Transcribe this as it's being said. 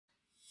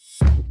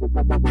Hello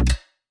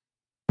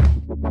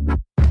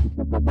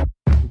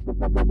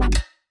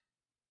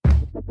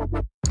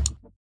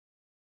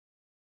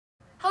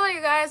you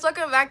guys,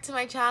 welcome back to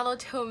my channel,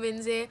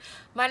 Tominze.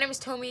 My name is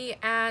Tomi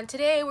and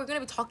today we're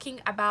going to be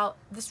talking about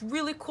this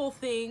really cool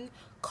thing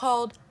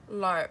called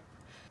LARP.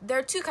 There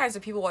are two kinds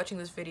of people watching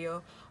this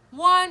video.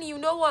 One, you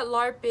know what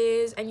LARP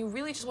is and you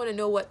really just want to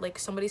know what like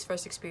somebody's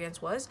first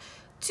experience was.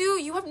 Two,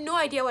 you have no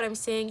idea what I'm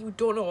saying, you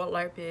don't know what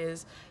LARP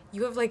is.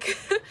 You have like,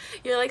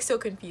 you're like so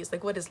confused,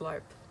 like what is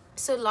LARP?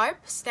 So LARP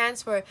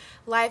stands for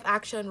live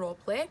action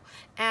roleplay,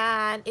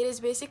 and it is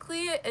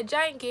basically a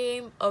giant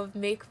game of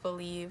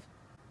make-believe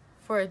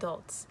for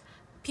adults.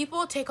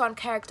 People take on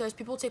characters,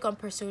 people take on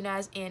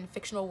personas in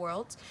fictional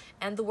worlds,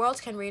 and the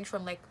worlds can range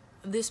from like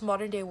this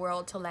modern day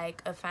world to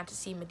like a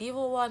fantasy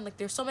medieval one. Like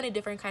there's so many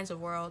different kinds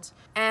of worlds,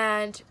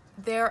 and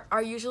there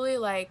are usually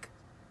like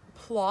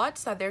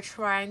plots that they're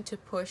trying to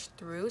push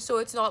through, so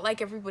it's not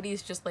like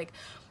everybody's just like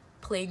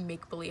playing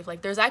make-believe.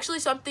 Like there's actually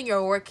something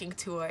you're working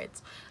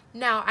towards.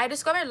 Now, I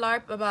discovered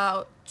LARP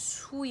about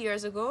 2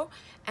 years ago,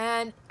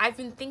 and I've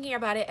been thinking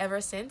about it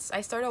ever since.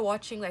 I started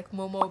watching like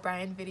Momo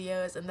O'Brien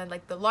videos and then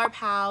like the LARP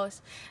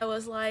house. I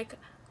was like,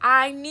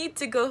 I need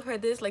to go for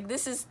this. Like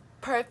this is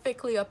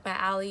perfectly up my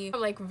alley. I'm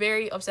like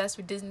very obsessed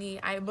with Disney.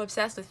 I'm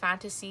obsessed with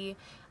fantasy.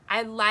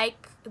 I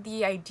like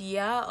the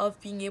idea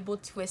of being able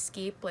to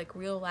escape like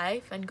real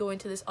life and go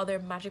into this other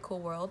magical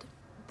world.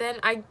 Then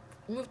I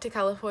moved to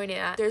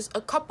California. There's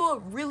a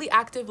couple really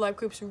active LARP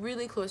groups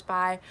really close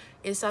by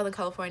in Southern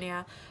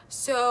California,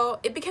 so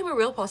it became a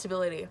real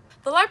possibility.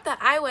 The LARP that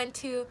I went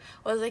to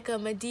was like a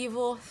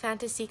medieval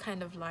fantasy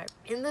kind of LARP.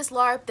 In this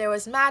LARP there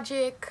was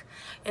magic.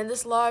 In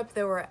this LARP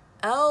there were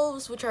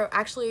elves, which are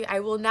actually, I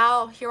will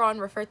now hereon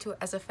refer to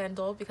as a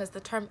fendel because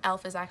the term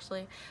elf is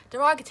actually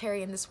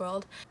derogatory in this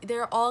world.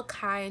 There are all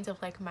kinds of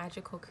like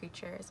magical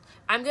creatures.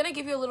 I'm gonna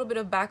give you a little bit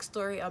of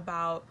backstory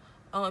about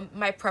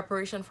my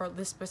preparation for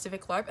this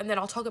specific LARP, and then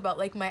I'll talk about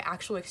like my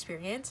actual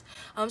experience.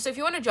 So if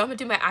you want to jump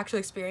into my actual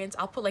experience,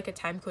 I'll put like a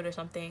time code or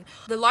something.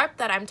 The LARP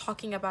that I'm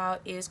talking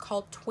about is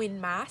called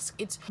Twin Mask.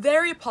 It's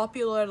very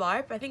popular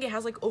LARP. I think it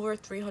has like over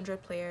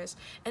 300 players,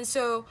 and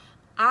so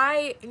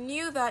I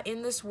knew that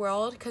in this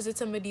world, because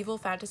it's a medieval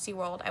fantasy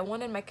world, I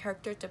wanted my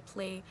character to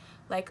play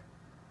like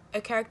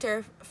a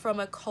character from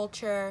a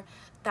culture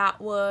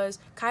that was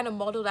kind of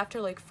modeled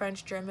after like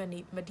French,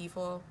 German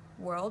medieval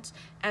worlds.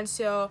 And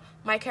so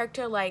my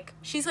character, like,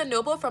 she's a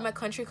noble from a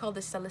country called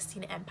the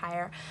Celestine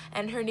Empire,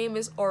 and her name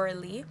is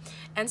Aurélie.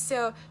 And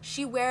so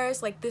she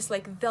wears like this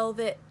like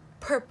velvet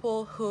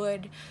purple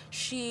hood.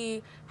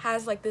 She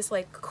has like this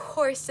like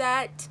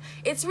corset.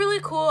 It's really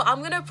cool.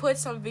 I'm gonna put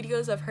some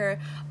videos of her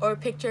or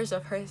pictures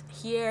of her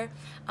here,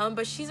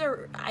 but she's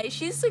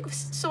like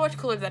so much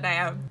cooler than I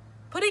am.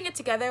 Putting it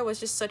together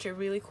was just such a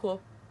really cool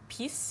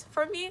piece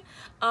for me,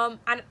 and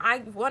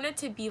I wanted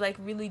to be like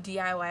really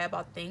DIY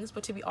about things,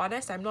 but to be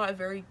honest, I'm not a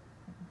very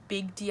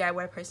big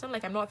DIY person.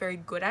 Like I'm not very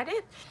good at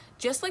it.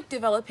 Just like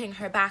developing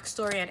her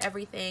backstory and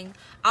everything,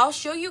 I'll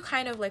show you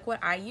kind of like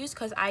what I use,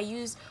 because I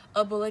use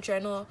a bullet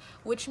journal,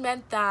 which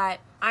meant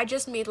that I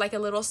just made like a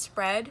little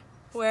spread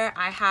where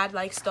I had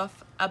like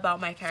stuff about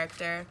my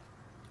character.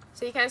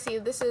 So you can see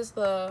this is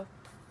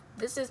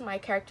my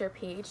character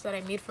page that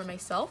I made for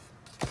myself.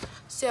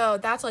 So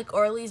that's like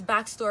Aurelie's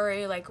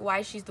backstory, like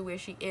why she's the way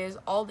she is,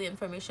 all the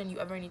information you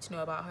ever need to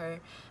know about her,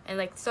 and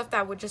like stuff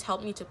that would just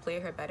help me to play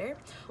her better.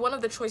 One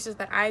of the choices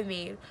that I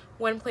made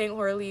when playing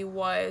Aurelie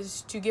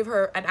was to give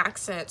her an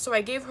accent. So I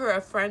gave her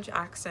a French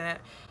accent.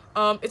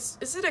 Is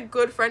it a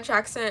good French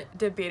accent?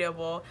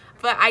 Debatable.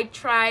 But I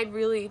tried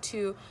really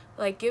to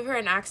like give her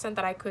an accent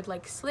that I could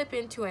like slip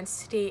into and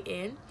stay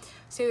in.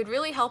 So it would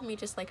really help me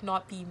just like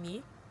not be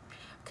me,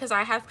 because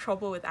I have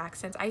trouble with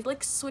accents. I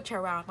like switch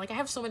around. Like I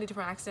have so many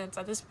different accents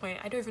at this point.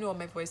 I don't even know what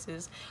my voice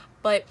is.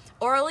 But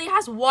Aurélie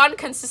has one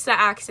consistent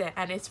accent,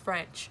 and it's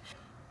French.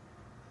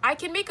 I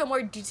can make a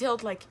more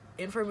detailed like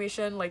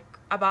information like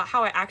about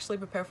how I actually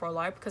prepare for a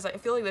LARP, because I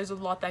feel like there's a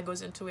lot that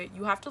goes into it.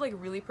 You have to like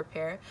really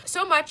prepare.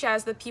 So much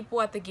as the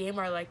people at the game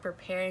are like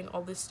preparing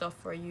all this stuff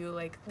for you.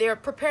 Like they're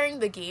preparing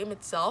the game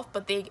itself,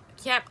 but they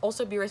can't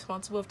also be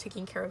responsible of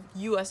taking care of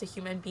you as a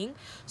human being.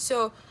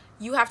 So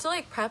you have to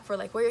like prep for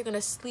like where you're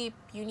gonna sleep.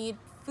 You need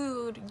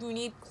food, you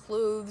need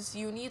clothes,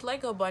 you need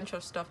like a bunch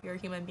of stuff. You're a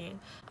human being.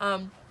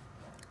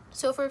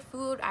 So for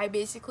food, I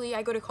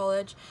go to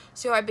college,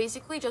 so I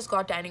basically just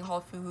got dining hall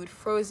food,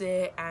 froze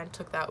it, and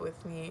took that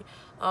with me.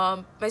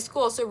 My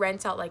school also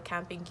rents out like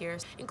camping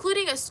gears,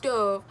 including a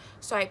stove,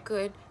 so I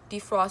could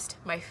defrost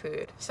my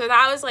food. So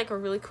that was like a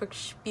really quick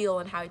spiel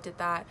on how I did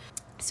that.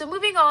 So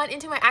moving on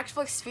into my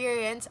actual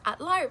experience at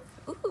LARP.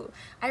 Ooh,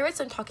 I read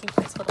some talking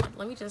points. Hold on,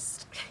 let me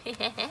just...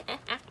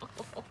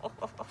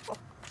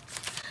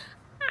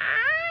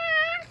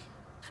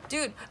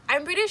 Dude,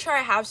 I'm pretty sure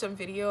I have some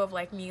video of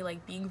like me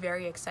like being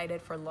very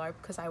excited for LARP,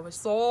 because I was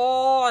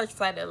so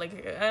excited. Like,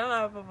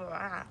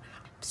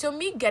 so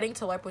me getting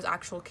to LARP was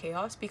actual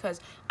chaos, because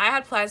I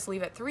had plans to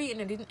leave at 3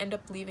 and I didn't end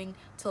up leaving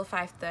till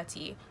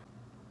 5:30.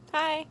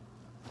 Hi,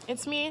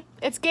 it's me.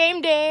 It's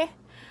game day.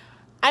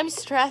 I'm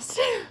stressed.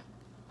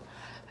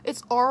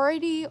 It's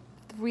already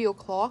 3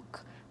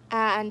 o'clock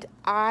and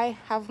I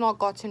have not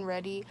gotten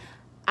ready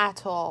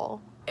at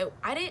all.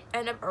 I didn't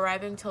end up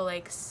arriving till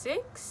like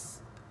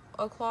 6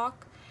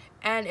 o'clock,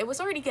 and it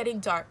was already getting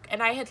dark,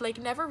 and I had like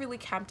never really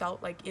camped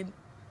out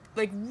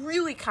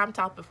really camped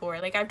out before.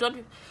 Like I don't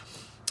know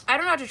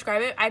how to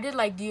describe it. I did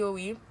like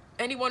DOE.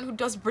 Anyone who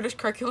does British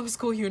curriculum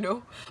school, you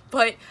know.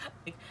 But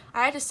like,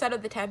 I had to set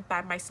up the tent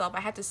by myself.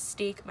 I had to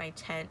stake my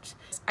tent.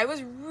 I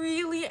was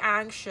really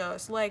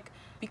anxious, like,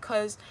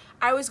 because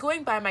I was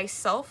going by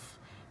myself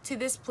to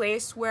this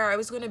place where I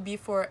was going to be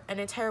for an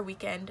entire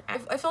weekend.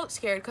 I felt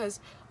scared because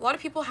a lot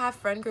of people have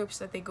friend groups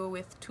that they go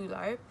with to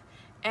LARP,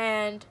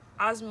 and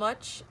as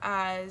much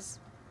as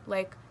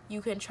like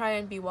you can try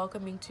and be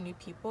welcoming to new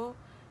people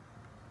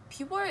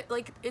are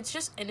like, it's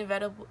just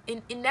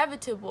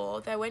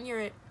inevitable that when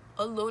you're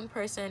a lone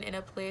person in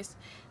a place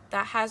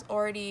that has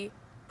already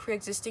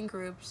pre-existing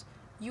groups,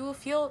 you will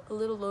feel a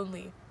little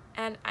lonely.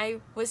 And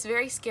I was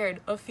very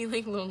scared of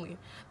feeling lonely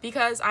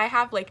because I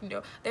have like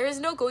there is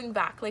no going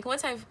back. Like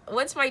once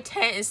my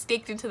tent is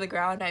staked into the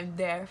ground, I'm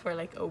there for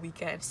like a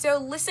weekend. So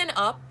Listen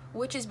Up,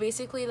 which is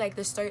basically like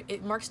the start,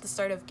 it marks the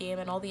start of game,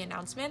 and all the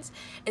announcements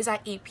is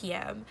at 8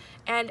 p.m.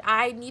 and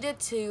I needed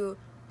to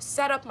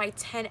set up my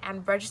tent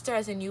and register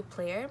as a new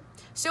player.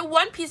 So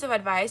one piece of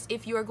advice,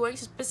 if you are going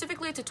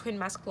specifically to Twin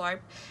Mask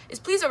LARP, is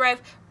please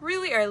arrive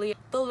really early.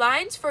 The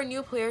lines for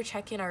new player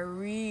check-in are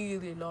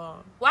really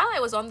long. While I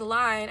was on the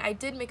line, I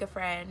did make a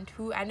friend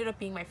who ended up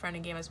being my friend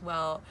in game as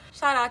well.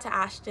 Shout out to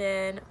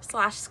Ashton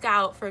 /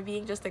 Scout for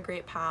being just a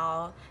great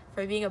pal,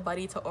 for being a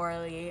buddy to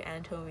Orly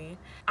and Tommy.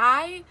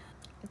 I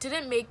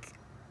didn't make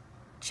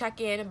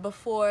check-in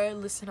before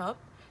Listen Up.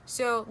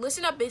 So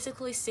Listen Up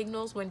basically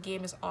signals when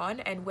game is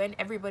on and when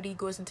everybody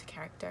goes into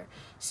character.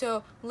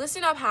 So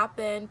Listen Up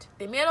happened,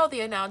 they made all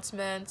the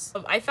announcements.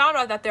 I found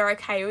out that there are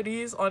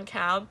coyotes on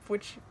camp,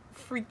 which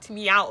freaked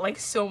me out like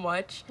so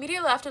much.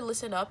 Immediately after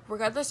Listen Up,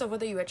 regardless of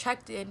whether you were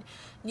checked in,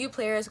 new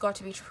players got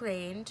to be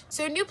trained.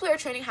 So new player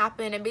training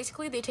happened, and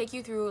basically they take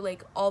you through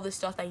like all the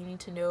stuff that you need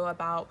to know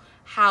about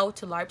how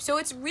to LARP. So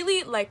it's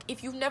really like,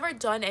 if you've never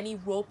done any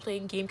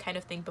role-playing game kind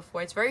of thing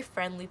before, it's very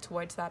friendly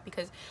towards that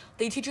because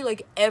they teach you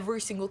like every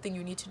single thing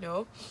you need to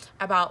know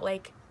about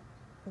like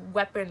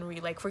weaponry.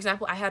 Like for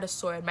example, I had a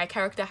sword, my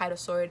character had a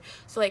sword,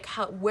 so like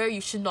where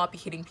you should not be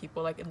hitting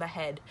people, like in the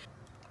head,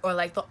 or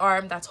like the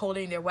arm that's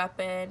holding their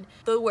weapon,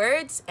 the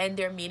words and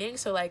their meaning.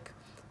 So like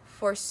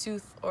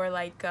forsooth, or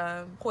like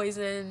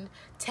poison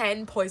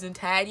 10,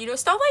 you know,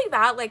 stuff like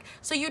that. Like,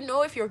 so you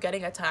know if you're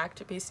getting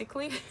attacked,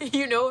 basically.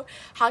 You know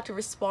how to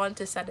respond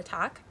to said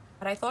attack.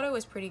 But I thought it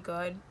was pretty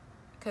good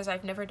because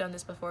I've never done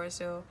this before.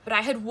 So, but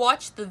I had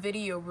watched the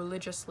video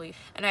religiously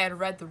and I had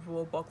read the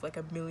rule book like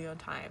a million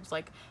times.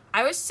 Like,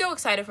 I was so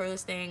excited for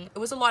this thing. It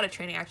was a lot of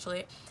training,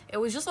 actually. It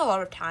was just a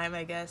lot of time,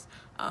 I guess.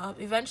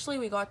 Eventually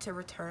we got to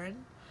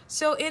return.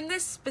 So in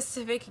this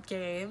specific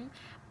game,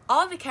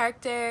 all the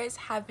characters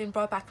have been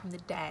brought back from the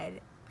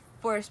dead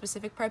for a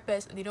specific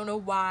purpose, and they don't know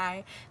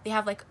why. They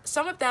have like,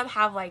 some of them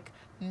have like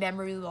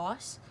memory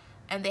loss,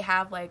 and they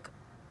have like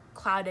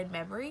clouded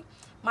memory.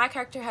 My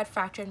character had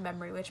fractured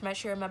memory, which meant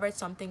she remembered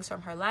some things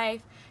from her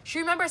life. She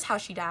remembers how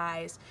she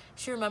dies.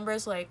 She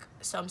remembers like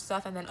some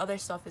stuff, and then other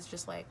stuff is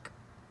just like,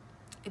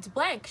 it's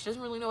blank. She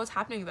doesn't really know what's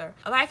happening there.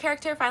 My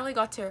character finally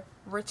got to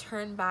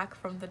return back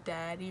from the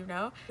dead, you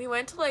know? We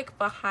went to like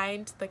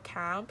behind the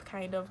camp,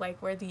 kind of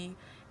like where the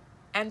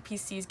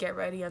NPCs get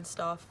ready and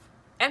stuff.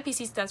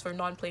 NPC stands for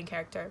non-playing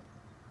character.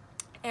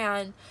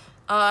 And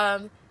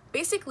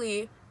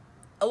basically,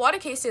 a lot of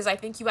cases, I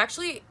think you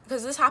actually,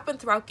 because this happened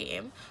throughout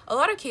game, a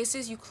lot of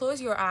cases you close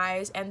your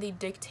eyes and they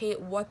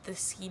dictate what the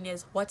scene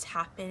is, what's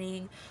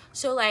happening.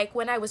 So like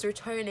when I was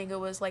returning, it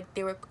was like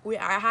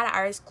I had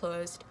our eyes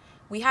closed.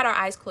 We had our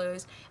eyes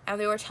closed, and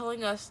they were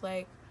telling us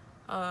like,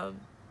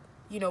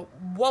 you know,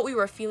 what we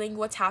were feeling,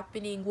 what's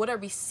happening, what are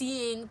we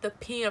seeing, the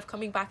pain of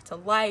coming back to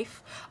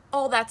life,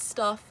 all that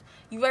stuff.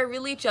 You are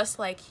really just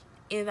like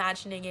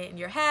imagining it in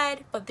your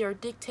head, but they're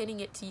dictating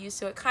it to you,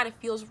 so it kind of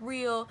feels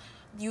real.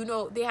 You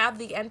know, they have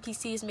the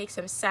NPCs make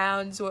some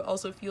sounds, so it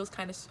also feels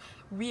kind of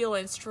real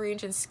and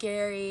strange and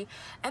scary.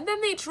 And then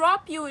they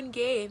drop you in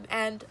game,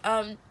 and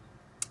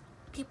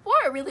people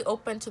are really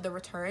open to the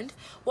returned.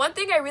 One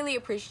thing I really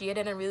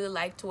appreciated and really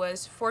liked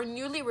was, for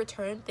newly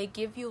returned, they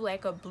give you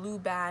like a blue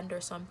band or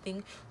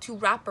something to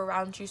wrap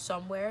around you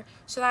somewhere,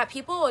 so that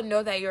people will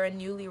know that you're a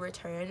newly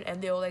returned,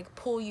 and they'll like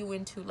pull you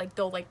into, like,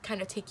 they'll like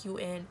kind of take you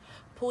in,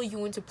 pull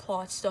you into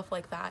plots, stuff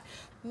like that.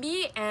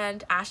 Me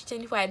and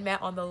Ashton, who I had met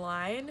on the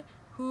line,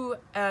 who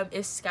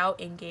is Scout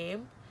in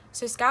game.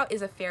 So Scout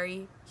is a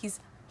fairy.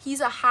 He's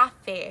a half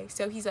fae,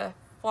 so he's a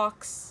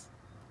fox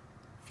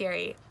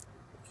fairy.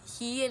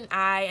 He and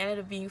I ended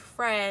up being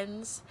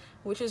friends,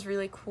 which is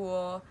really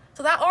cool.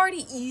 So that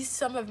already eased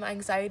some of my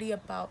anxiety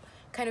about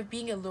kind of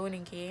being alone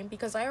in game,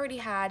 because I already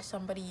had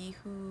somebody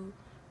who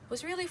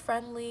was really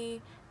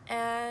friendly,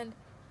 and,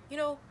 you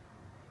know,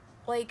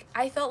 like,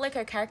 I felt like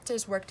our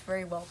characters worked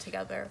very well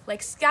together.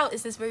 Like, Scout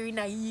is this very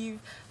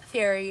naive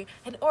fairy,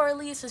 and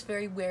Orly is just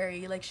very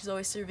wary. Like, she's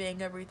always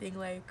surveying everything,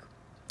 like,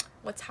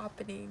 what's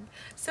happening.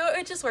 So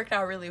it just worked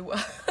out really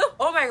well.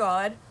 Oh my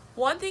god.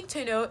 One thing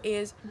to note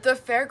is the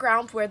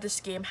fairground where this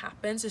game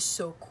happens is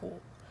so cool.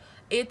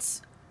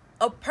 It's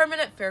a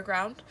permanent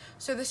fairground,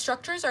 so the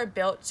structures are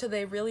built so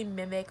they really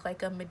mimic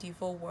like a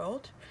medieval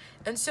world.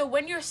 And so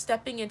when you're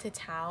stepping into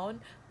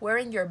town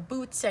wearing your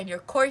boots and your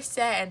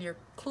corset and your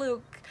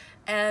cloak,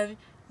 and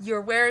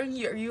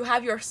you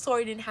have your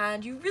sword in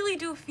hand, you really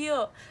do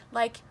feel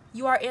like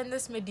you are in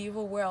this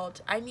medieval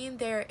world. I mean,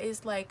 there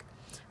is like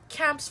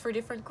camps for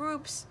different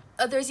groups.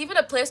 There's even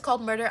a place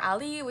called Murder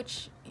Alley,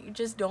 which you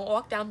just don't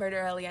walk down Murder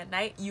Alley at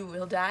night, you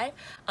will die.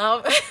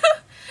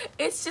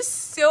 It's just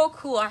so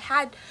cool. I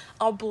had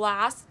a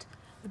blast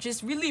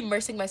just really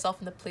immersing myself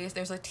in the place.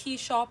 There's a tea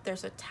shop,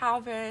 there's a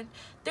tavern,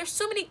 there's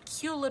so many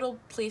cute little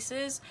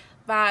places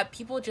that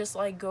people just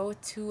like go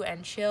to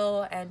and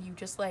chill, and you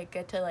just like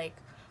get to like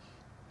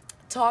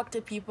talk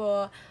to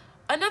people.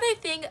 Another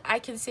thing I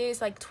can say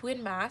is like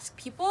twin mask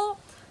people.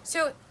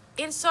 So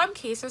in some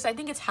cases, I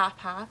think it's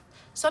half-half.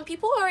 Some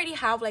people already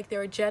have like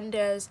their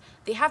agendas,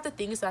 they have the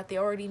things that they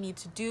already need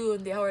to do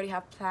and they already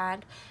have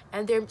planned,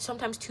 and they're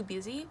sometimes too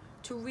busy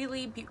to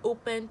really be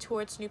open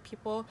towards new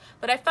people.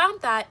 But I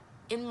found that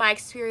in my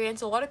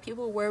experience, a lot of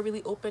people were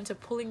really open to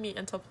pulling me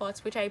into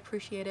plots, which I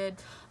appreciated.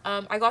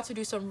 I got to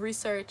do some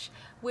research,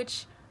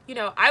 which, you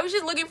know, I was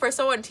just looking for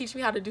someone to teach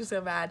me how to do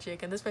some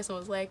magic, and this person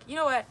was like, you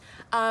know what,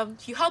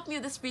 if you help me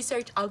with this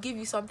research, I'll give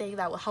you something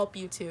that will help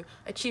you to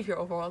achieve your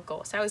overall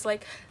goal. So I was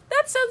like,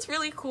 that sounds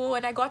really cool,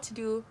 and I got to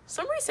do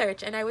some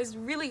research, and I was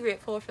really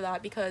grateful for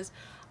that because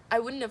I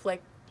wouldn't have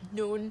like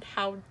known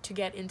how to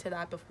get into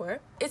that before.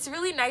 It's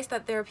really nice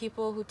that there are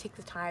people who take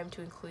the time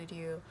to include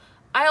you.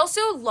 I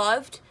also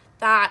loved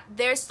that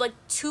there's like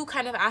two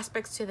kind of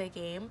aspects to the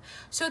game.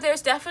 So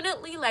there's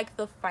definitely like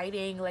the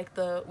fighting, like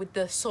the with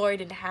the sword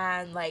in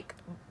hand, like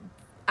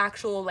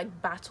actual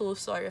like battle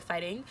sort of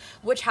fighting,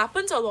 which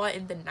happens a lot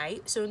in the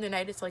night. So in the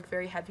night it's like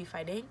very heavy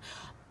fighting.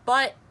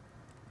 But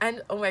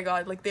and oh my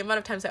god, like the amount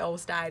of times I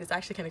almost died is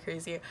actually kind of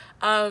crazy.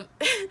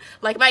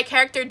 Like my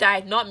character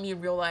died, not me in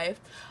real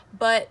life.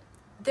 But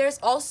there's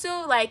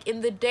also like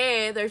in the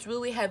day there's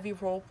really heavy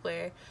role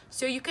play,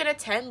 so you can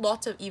attend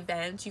lots of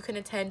events, you can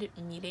attend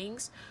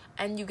meetings,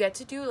 and you get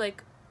to do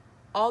like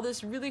all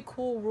this really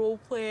cool role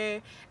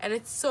play, and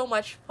it's so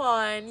much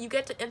fun. You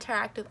get to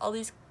interact with all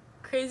these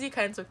crazy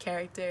kinds of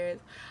characters.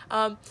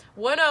 I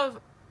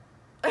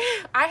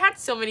had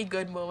so many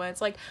good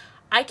moments. Like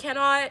I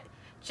cannot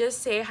just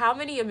say how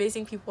many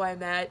amazing people I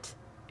met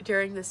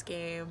during this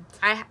game.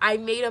 I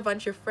made a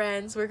bunch of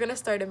friends. We're gonna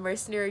start a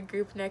mercenary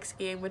group next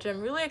game, which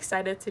I'm really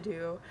excited to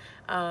do.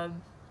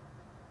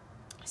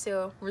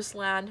 So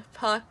Ruslan,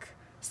 Puck,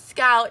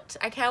 Scout,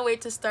 I can't wait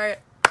to start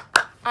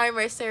our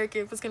mercenary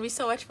group. It's gonna be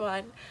so much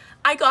fun.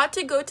 I got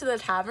to go to the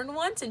tavern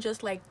once and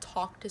just like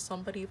talk to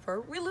somebody for a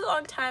really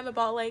long time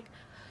about like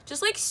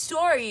just like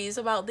stories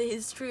about the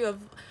history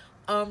of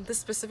this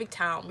specific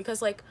town,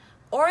 because like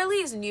Orly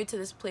is new to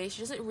this place.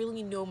 She doesn't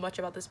really know much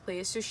about this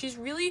place, so she's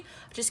really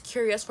just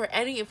curious for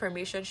any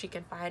information she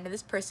can find, and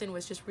this person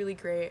was just really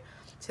great.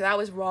 So that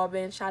was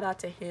Robin, shout out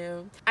to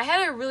him. I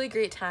had a really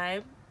great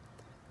time,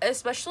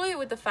 especially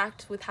with the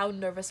fact with how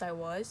nervous I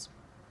was.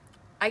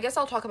 I guess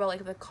I'll talk about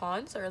like the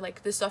cons, or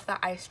like the stuff that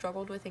I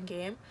struggled with in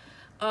game.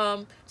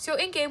 So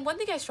in game, one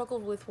thing I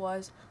struggled with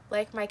was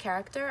like my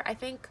character. I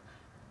think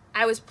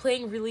I was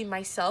playing really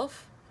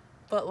myself,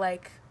 but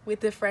like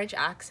with the French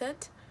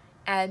accent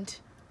and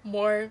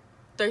more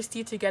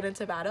thirsty to get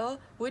into battle,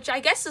 which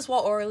I guess is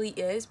what Orly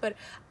is, but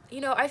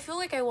you know, I feel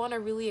like I want to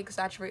really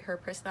exaggerate her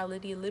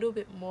personality a little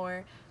bit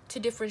more to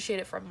differentiate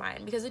it from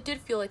mine, because it did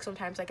feel like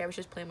sometimes like I was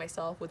just playing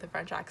myself with a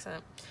French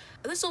accent.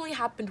 This only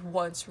happened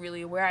once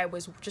really, where I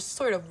was just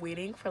sort of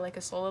waiting for like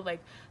a solid like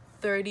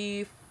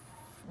 30,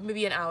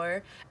 maybe an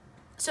hour.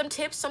 Some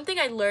tips, something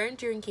I learned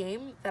during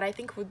game that I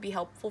think would be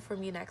helpful for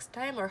me next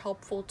time, or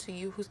helpful to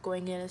you who's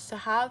going in, is to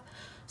have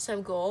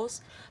some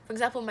goals. For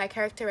example, my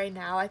character right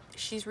now,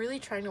 she's really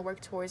trying to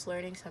work towards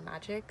learning some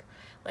magic,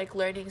 like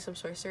learning some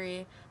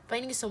sorcery,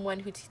 finding someone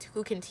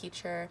who can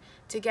teach her,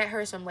 to get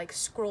her some like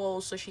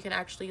scrolls so she can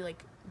actually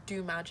like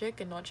do magic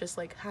and not just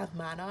like have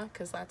mana,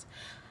 because that's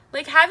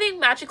like having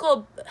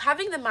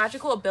the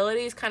magical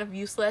ability is kind of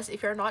useless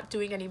if you're not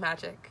doing any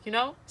magic, you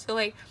know? So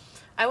like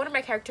I wanted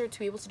my character to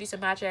be able to do some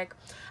magic.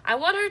 I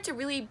want her to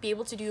really be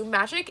able to do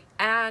magic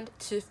and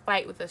to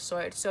fight with a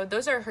sword. So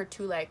those are her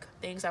two like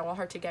things I want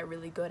her to get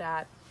really good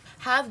at.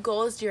 Have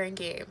goals during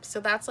game. So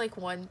that's like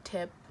one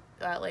tip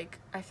that like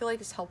I feel like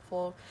is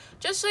helpful,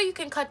 just so you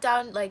can cut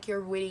down like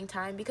your waiting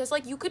time, because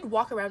like you could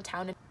walk around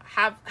town and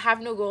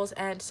have no goals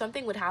and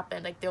something would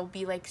happen. Like there'll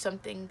be like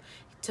something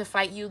to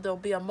fight you, there'll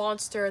be a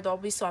monster, there'll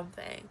be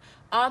something.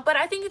 But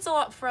I think it's a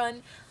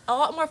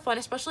lot more fun,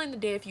 especially in the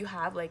day, if you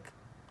have like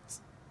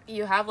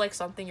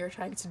something you're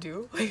trying to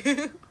do,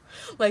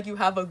 like you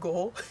have a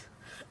goal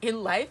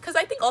in life, because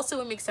I think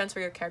also it makes sense for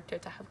your character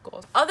to have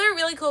goals. Other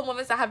really cool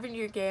moments that happened in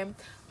your game,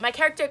 my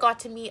character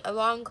got to meet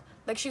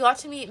she got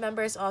to meet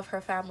members of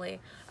her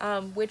family,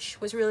 which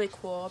was really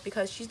cool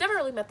because she's never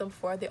really met them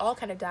before. They all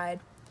kind of died,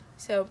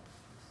 so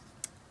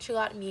she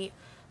got to meet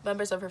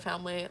members of her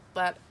family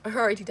that are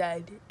already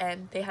dead,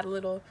 and they had a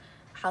little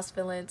house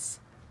villains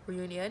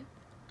reunion.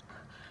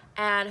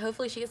 And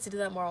hopefully she gets to do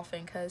that more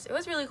often, because it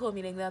was really cool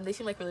meeting them. They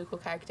seem like really cool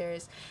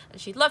characters, and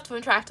she'd love to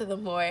interact with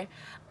them more.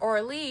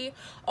 Orly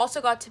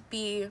also got to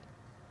be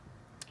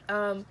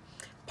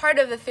part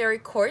of the fairy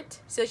court,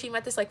 so she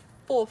met this like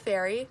full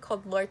fairy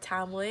called Lord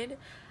Tamlin.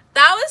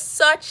 That was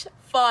such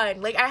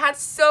fun. Like, I had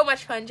so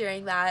much fun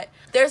during that.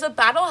 There's a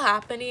battle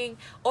happening,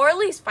 or at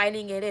least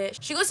fighting in it.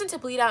 She goes into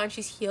bleed out and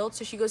she's healed,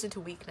 so she goes into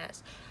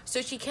weakness.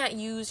 So she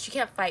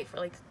can't fight for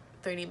like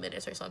 30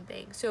 minutes or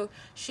something. So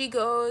she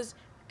goes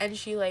and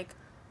she like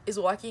is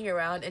walking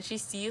around and she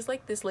sees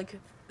like this like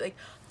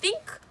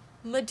think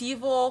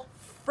medieval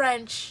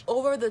French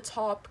over the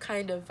top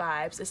kind of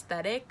vibes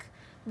aesthetic.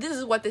 This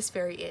is what this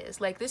fairy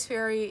is. Like, this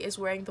fairy is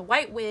wearing the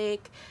white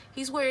wig.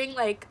 He's wearing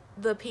like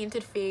the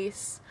painted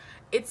face.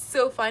 It's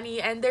so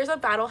funny, and there's a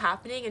battle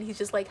happening and he's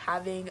just like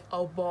having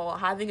a ball,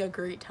 having a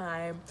great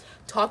time,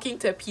 talking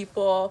to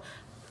people,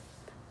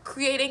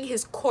 creating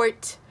his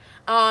court.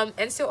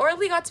 And so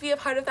Orly got to be a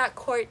part of that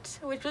court,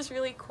 which was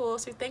really cool.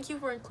 So thank you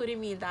for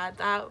including me in that.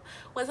 That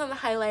was one of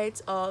the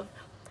highlights of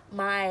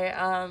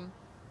my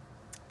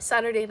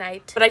Saturday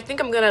night. But I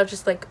think I'm gonna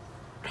just like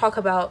talk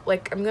about,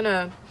 like, I'm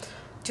gonna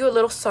do a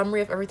little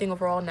summary of everything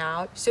overall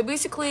now. So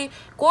basically,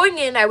 going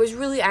in, I was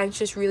really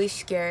anxious, really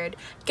scared.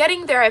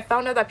 Getting there, I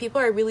found out that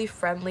people are really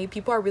friendly,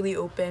 people are really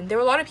open. There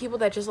were a lot of people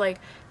that just like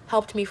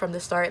helped me from the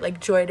start, like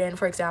Jordan,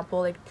 for example.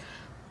 Like,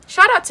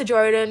 shout out to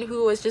Jordan,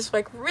 who was just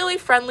like really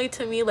friendly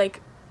to me,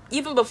 like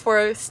even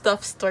before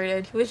stuff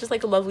started. He was just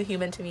like a lovely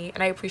human to me,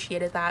 and I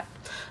appreciated that.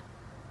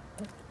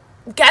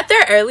 Get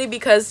there early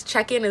because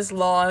check-in is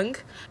long.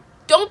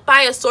 Don't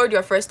buy a sword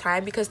your first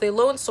time, because they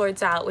loan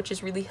swords out, which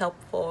is really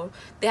helpful.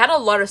 They had a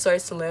lot of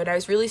swords to loan. I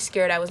was really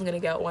scared I wasn't gonna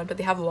get one, but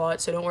they have a lot,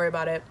 so don't worry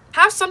about it.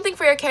 Have something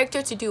for your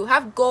character to do.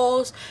 Have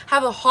goals,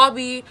 have a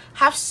hobby,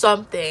 have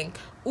something.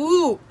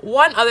 Ooh,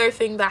 one other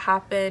thing that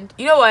happened.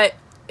 You know what?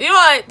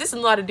 This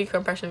is not a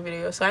decompression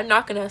video, so I'm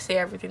not gonna say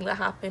everything that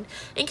happened.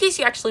 In case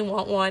you actually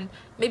want one,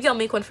 maybe I'll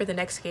make one for the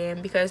next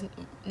game, because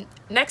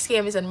next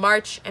game is in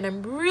March and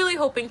I'm really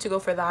hoping to go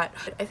for that.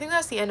 I think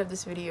that's the end of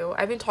this video.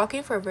 I've been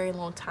talking for a very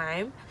long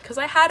time because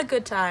I had a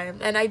good time,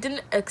 and I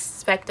didn't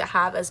expect to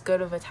have as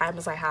good of a time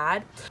as I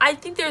had. I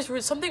think there's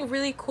something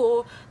really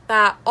cool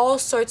that all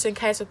sorts and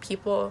kinds of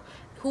people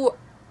who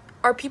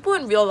are people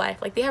in real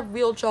life, like they have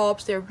real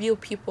jobs, they're real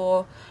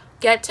people,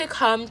 get to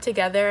come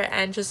together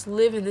and just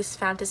live in this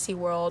fantasy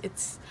world.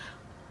 It's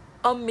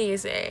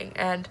amazing,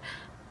 and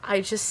I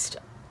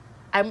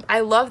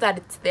love that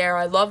it's there.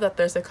 I love that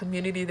there's a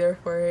community there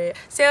for it.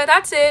 So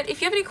that's it.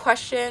 If you have any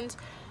questions,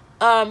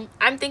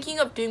 I'm thinking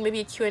of doing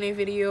maybe a Q&A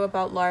video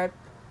about LARP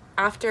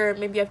after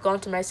maybe I've gone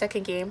to my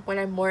second game, when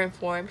I'm more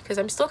informed, because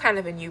I'm still kind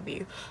of a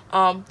newbie.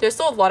 There's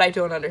still a lot I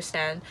don't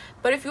understand,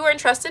 but if you are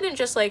interested in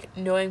just like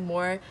knowing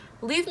more,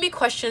 leave me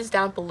questions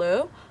down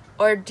below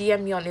or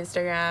DM me on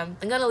Instagram.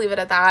 I'm gonna leave it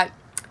at that.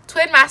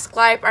 Twin Mask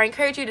LARP, I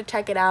encourage you to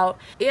check it out.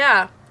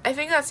 Yeah, I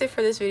think that's it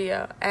for this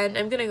video, and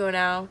I'm gonna go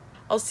now.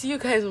 I'll see you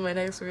guys in my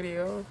next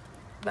video.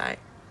 Bye.